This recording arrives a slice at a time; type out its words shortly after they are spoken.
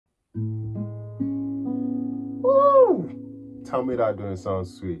Tell me that doing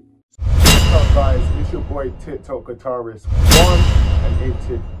sounds sweet. What's up guys, it's your boy TikTok Guitarist 1, and in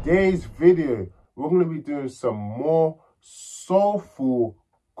today's video we're going to be doing some more soulful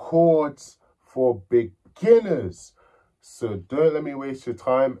chords for beginners. So don't let me waste your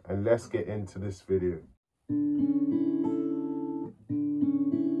time and let's get into this video.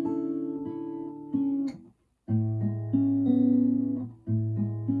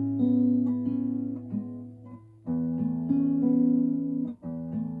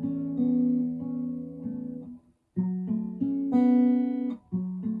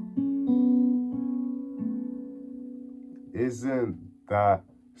 Isn't that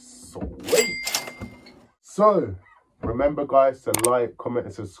sweet? So remember guys to like, comment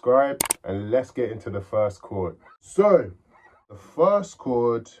and subscribe, and let's get into the first chord. So the first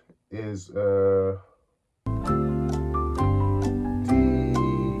chord is D.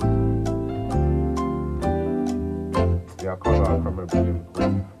 Yeah, I can't remember the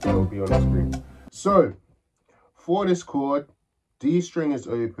chord. It'll be on the screen. So for this chord, D string is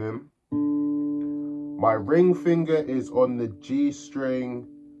open. My ring finger is on the G string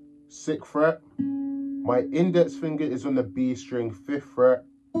 6th fret. My index finger is on the B string 5th fret.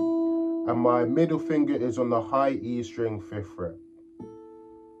 And my middle finger is on the high E string 5th fret.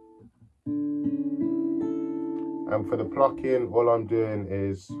 And for the plucking, all I'm doing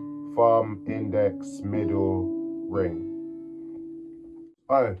is thumb, index, middle, ring.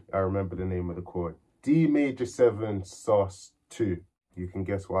 Oh, I remember the name of the chord. D major 7 sus 2. You can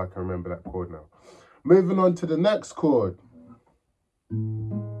guess why I can remember that chord now. Moving on to the next chord.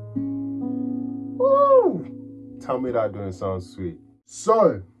 Woo! Tell me that doing sounds sweet.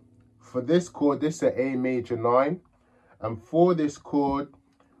 So, for this chord, this is an A major 9. And for this chord,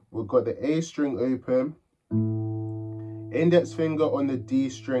 we've got the A string open. Index finger on the D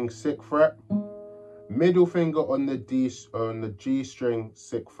string 6th fret. Middle finger on the G string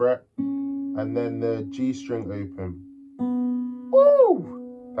 6th fret. And then the G string open. Woo!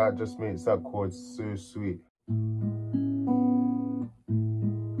 That just makes that chord so sweet.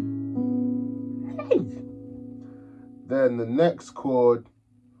 Hey! Then the next chord,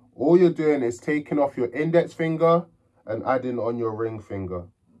 all you're doing is taking off your index finger and adding on your ring finger.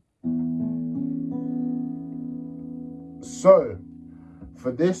 So,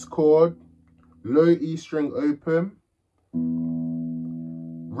 for this chord, low E string open.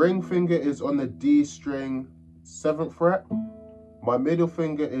 Ring finger is on the D string 7th fret. My middle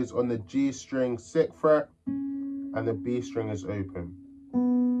finger is on the G string 6th fret, and the B string is open.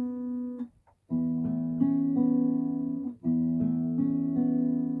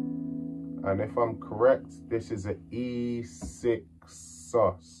 And if I'm correct, this is an E6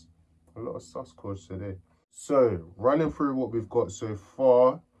 sus. A lot of sus chords today. So, running through what we've got so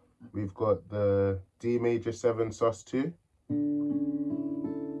far, we've got the D major 7 sus 2.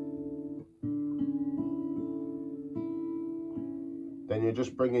 Then you're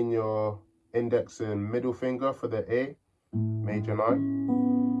just bringing your index and middle finger for the A, major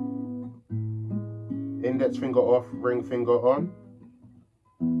 9. Index finger off, ring finger on.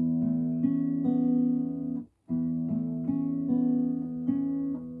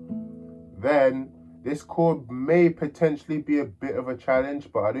 Then, this chord may potentially be a bit of a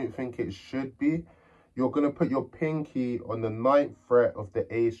challenge, but I don't think it should be. You're going to put your pinky on the 9th fret of the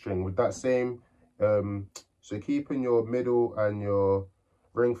A string with that same... So keeping your middle and your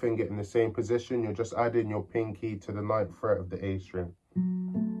ring finger in the same position, you're just adding your pinky to the 9th fret of the A string.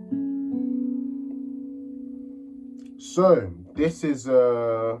 So this is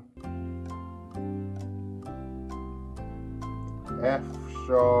a F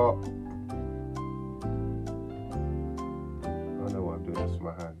sharp. I don't know why I'm doing this with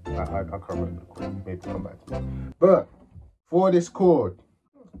my hand. I can't remember the chord. Maybe come back to me. But for this chord,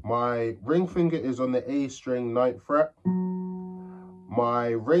 my ring finger is on the A string 9th fret. My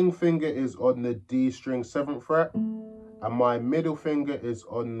ring finger is on the D string 7th fret. And my middle finger is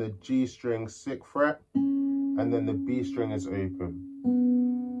on the G string 6th fret. And then the B string is open.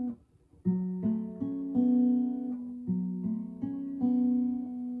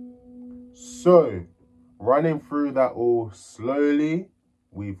 So, running through that all slowly,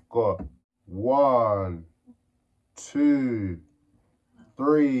 we've got 1, 2,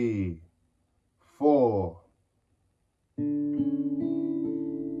 3, 4.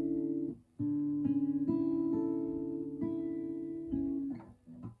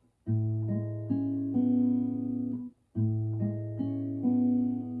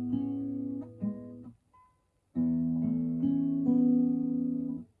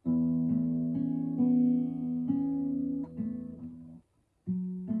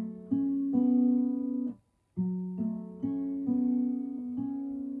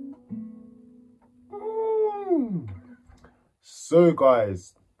 So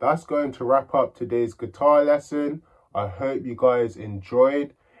guys, that's going to wrap up today's guitar lesson. I hope you guys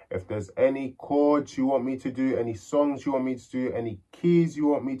enjoyed. If there's any chords you want me to do, any songs you want me to do, any keys you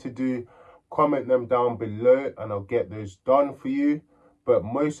want me to do, comment them down below and I'll get those done for you. But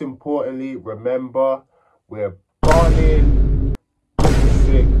most importantly, remember, we're barring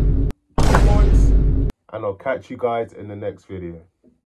basic chords, and I'll catch you guys in the next video.